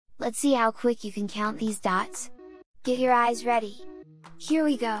Let's see how quick you can count these dots. Get your eyes ready! Here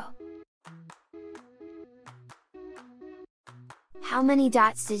we go! How many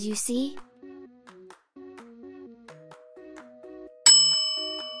dots did you see?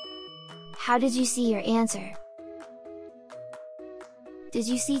 How did you see your answer? Did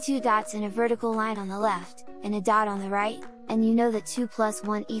you see 2 dots in a vertical line on the left, and a dot on the right, and you know that 2 plus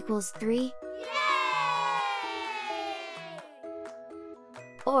 1 equals 3?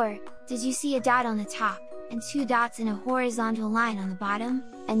 Or, did you see a dot on the top, and 2 dots in a horizontal line on the bottom,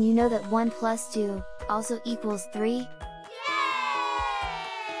 and you know that 1 plus 2 also equals 3?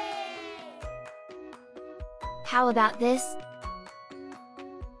 How about this?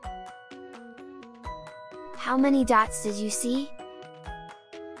 How many dots did you see?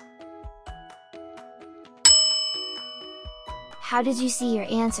 How did you see your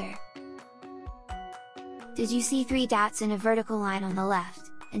answer? Did you see 3 dots in a vertical line on the left,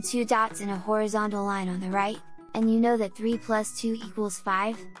 and 2 dots in a horizontal line on the right, and you know that 3 plus 2 equals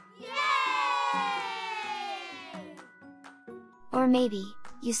 5? Or maybe,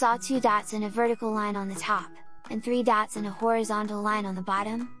 you saw 2 dots in a vertical line on the top, and 3 dots in a horizontal line on the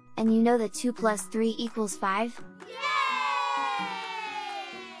bottom, and you know that 2 plus 3 equals 5?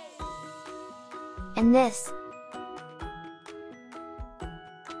 And this?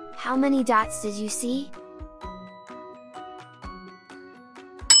 How many dots did you see?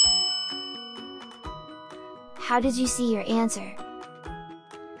 How did you see your answer?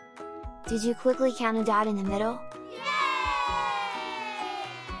 Did you quickly count a dot in the middle?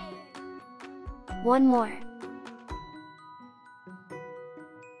 One more!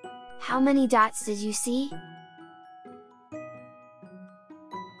 How many dots did you see?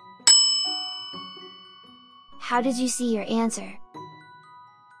 How did you see your answer?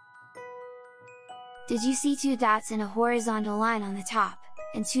 Did you see 2 dots in a horizontal line on the top,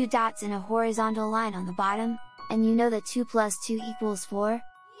 and 2 dots in a horizontal line on the bottom, and you know that 2 plus 2 equals 4?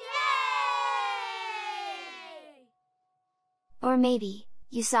 Or maybe,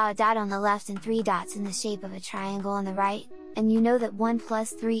 you saw a dot on the left and 3 dots in the shape of a triangle on the right, and you know that 1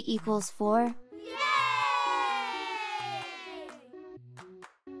 plus 3 equals 4?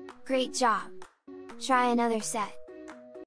 Great job! Try another set!